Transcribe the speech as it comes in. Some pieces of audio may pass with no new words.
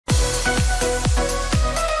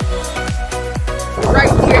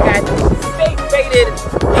at Stay Faded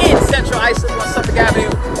in Central Iceland on Suffolk Avenue.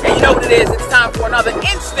 And you know what it is, it's time for another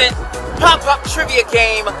instant pop-up trivia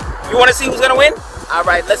game. You want to see who's going to win? All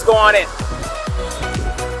right, let's go on in.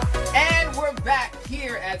 And we're back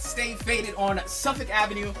here at Stay Faded on Suffolk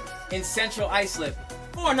Avenue in Central Iceland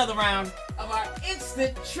for another round of our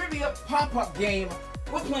instant trivia pop-up game.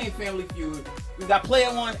 We're playing Family Feud. We've got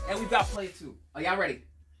player one and we've got player two. Are y'all ready?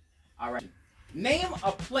 All right. Name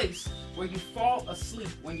a place where you fall asleep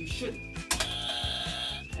when you shouldn't.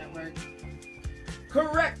 That word.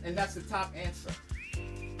 Correct, and that's the top answer.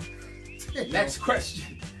 Next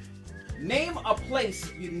question. Name a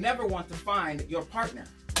place you never want to find your partner.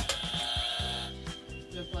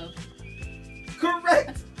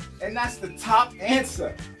 Correct, and that's the top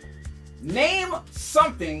answer. Name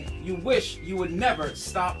something you wish you would never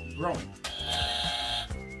stop growing.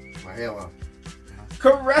 My hairline.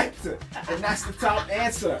 Correct, and that's the top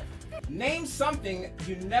answer. Name something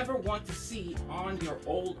you never want to see on your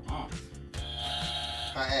old aunt.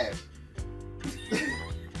 Her ass.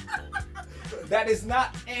 That is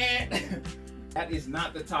not that is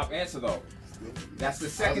not the top answer though. That's the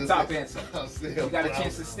second top answer. You got a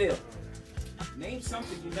chance to steal. Name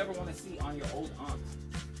something you never want to see on your old aunt.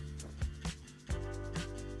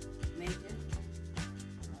 Naked.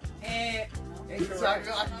 And You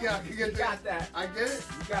got that. I get it?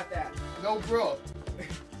 You got that. No, bro.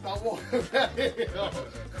 Stop walking back here.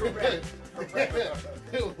 Correct.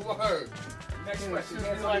 Word. Next question. Shoot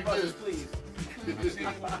Hands me on like your buzzers, this. please.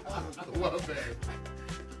 What, man?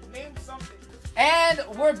 Name something. And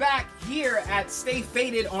we're back here at Stay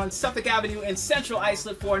Faded on Suffolk Avenue in Central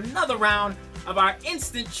Iceland for another round of our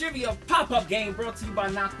instant trivia pop-up game brought to you by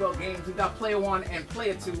naquelgames. We've got player one and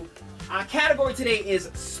player two. Our category today is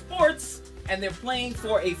sports, and they're playing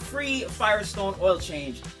for a free Firestone oil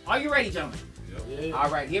change. Are you ready, gentlemen? Yep. Yeah. All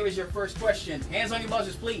right, here is your first question. Hands on your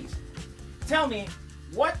buzzers, please. Tell me,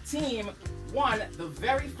 what team won the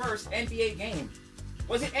very first NBA game?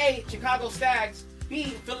 Was it A, Chicago Stags, B,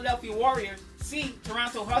 Philadelphia Warriors, C,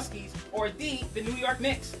 Toronto Huskies, or D, the New York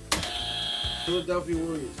Knicks? Philadelphia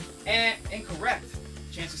Warriors. And incorrect.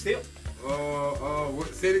 Chance to steal.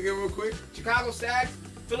 Say it again real quick. Chicago Stags,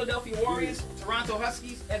 Philadelphia Warriors, Toronto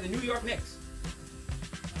Huskies, and the New York Knicks.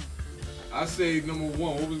 I say number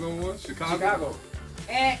one. What was number one? Chicago.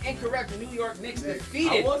 And incorrect. The New York Knicks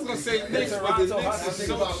defeated. I was gonna say Knicks, but the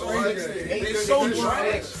Knicks is so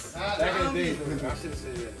trash. Back in the day, I should have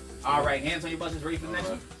said that. All right, hands on your buzzers. Ready for the next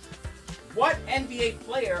one? What NBA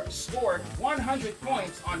player scored 100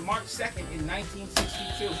 points on March 2nd in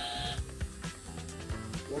 1962?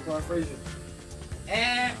 Walker Frazier.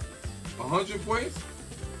 And 100 points.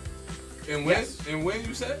 And when? Yes. And when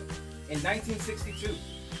you said? in 1962.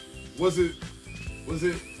 Was it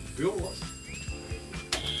Bill Russell?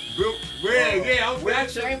 Bill, yeah, I was Will back.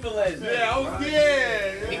 Chamberlain. Yeah, I was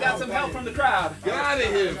yeah. He got some help from the crowd. Get out of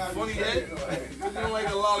here, funny head. You look like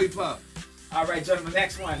a lollipop. All right, gentlemen,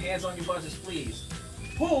 next one. Hands on your buzzers, please.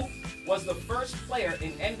 Who was the first player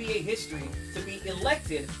in NBA history to be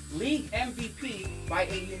elected league MVP by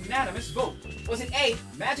a unanimous vote? Was it A,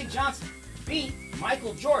 Magic Johnson, B,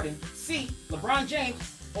 Michael Jordan, C, LeBron James,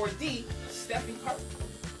 or D, Stephen Curry?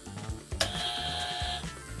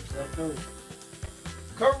 Steph Curry.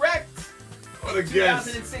 Correct. What a guess.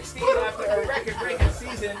 2016, after a record-breaking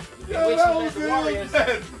season in which that he led was the good. Warriors.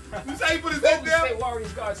 You say he put his head Golden down? State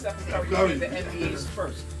Warriors guard Stephen Curry became the NBA's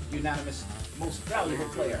first unanimous most valuable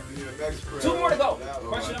player. Two more to go.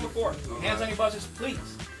 Question number 4. Hands on your buzzers, please.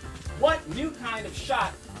 What new kind of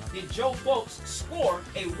shot did Joe Folks score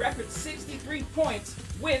a record 63 points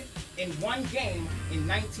with in one game in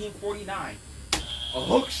 1949? A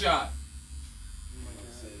hook shot.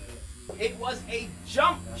 It was a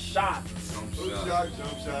jump shot. Jump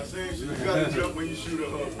shot. Same shit. You gotta jump when you shoot a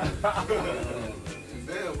hook.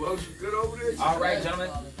 Damn, well, you good over there? All right,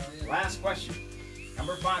 gentlemen. Last question.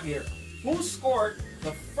 Number 5 here. Who scored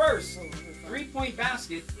the first three-point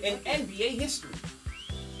basket in NBA history?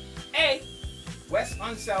 A, Wes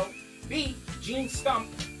Unseld, B, Gene Stump,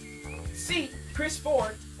 C, Chris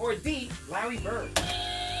Ford, or D, Larry Bird?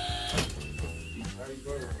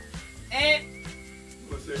 And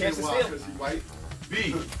chance to steal. Because he white.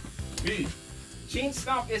 B. Gene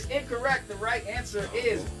Stump is incorrect. The right answer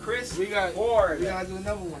is Chris We gotta Ford. do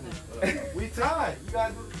another one. We tied. You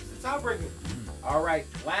gotta do the tiebreaker. All right,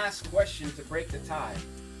 last question to break the tie.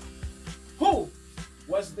 Who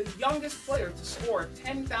was the youngest player to score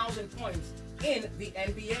 10,000 points in the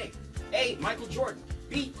NBA? A, Michael Jordan,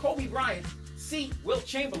 B, Kobe Bryant, C, Wilt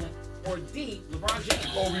Chamberlain, or D, LeBron James?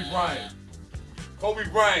 Kobe Bryant. Kobe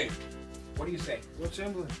Bryant. What do you say? Wilt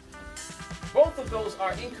Chamberlain. Both of those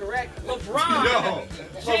are incorrect. LeBron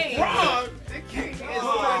James, the king, is the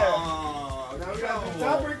winner. Now we got to do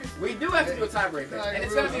tiebreakers. We do have to do a tiebreaker, and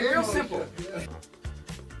it's going to be real simple.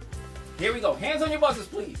 Here we go. Hands on your buzzers,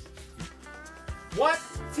 please. What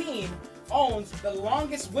team owns the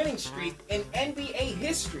longest winning streak in NBA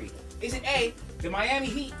history? Is it A, the Miami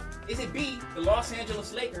Heat? Is it B, the Los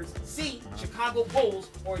Angeles Lakers? C, Chicago Bulls?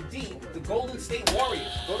 Or D, the Golden State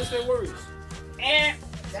Warriors? Golden State Warriors. And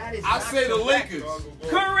that is I not say the correct. Lakers.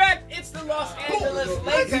 Correct. It's the Los Angeles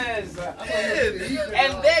Lakers.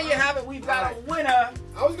 And there you have it. We've got a winner.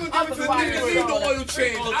 I was going to give it to him I anyway. need the oil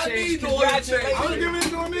change. I need the oil change. I was giving it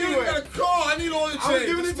to him You anyway. got a car. I need oil change. I was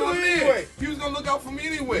giving it to him anyway. He was gonna look out for me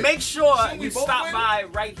anyway. Make sure So we you both stop win? by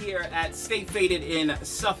right here at Stay Faded in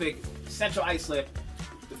Suffolk, Central Islip,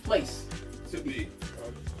 the place to be.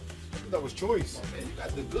 That was choice. Man, you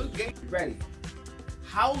got the good game. Ready?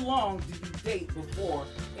 How long did you date before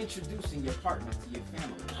introducing your partner to your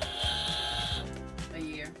family? A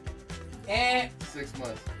year. And 6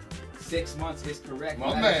 months. 6 months is correct.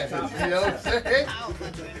 My That man. is You know what I'm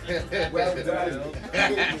saying? Well done.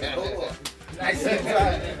 Hold on. Nice and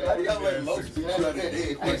How do y'all let most people try to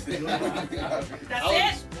dig question?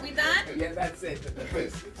 That's it? We done? Yeah, that's it.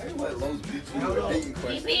 I didn't let Lowe's beat you with a dating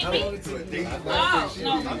question. Beat me? Oh,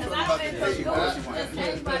 no, because I don't introduce just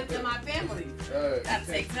anybody to my family. That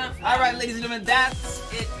takes nothing. All right, ladies and gentlemen, that's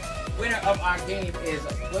it. Winner of our game is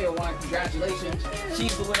Player One. Congratulations.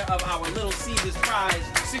 She's the winner of our Little Caesars prize.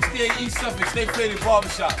 68 East Suffolk, Stay Faded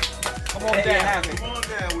Barbershop. Come on There you down. have it. Come on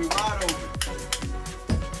down. We wide open.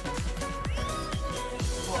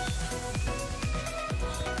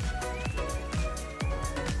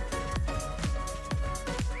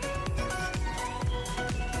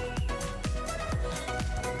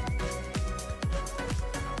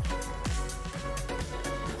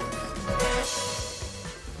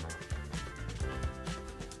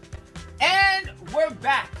 And we're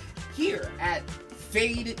back here at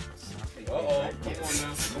Faded. Uh-oh. Come on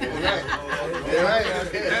now.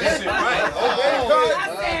 That shit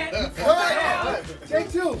right.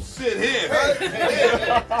 Take two. Sit here.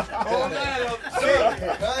 Hold that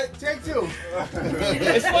up. Take two.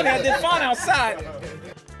 It's funny, I did fine outside.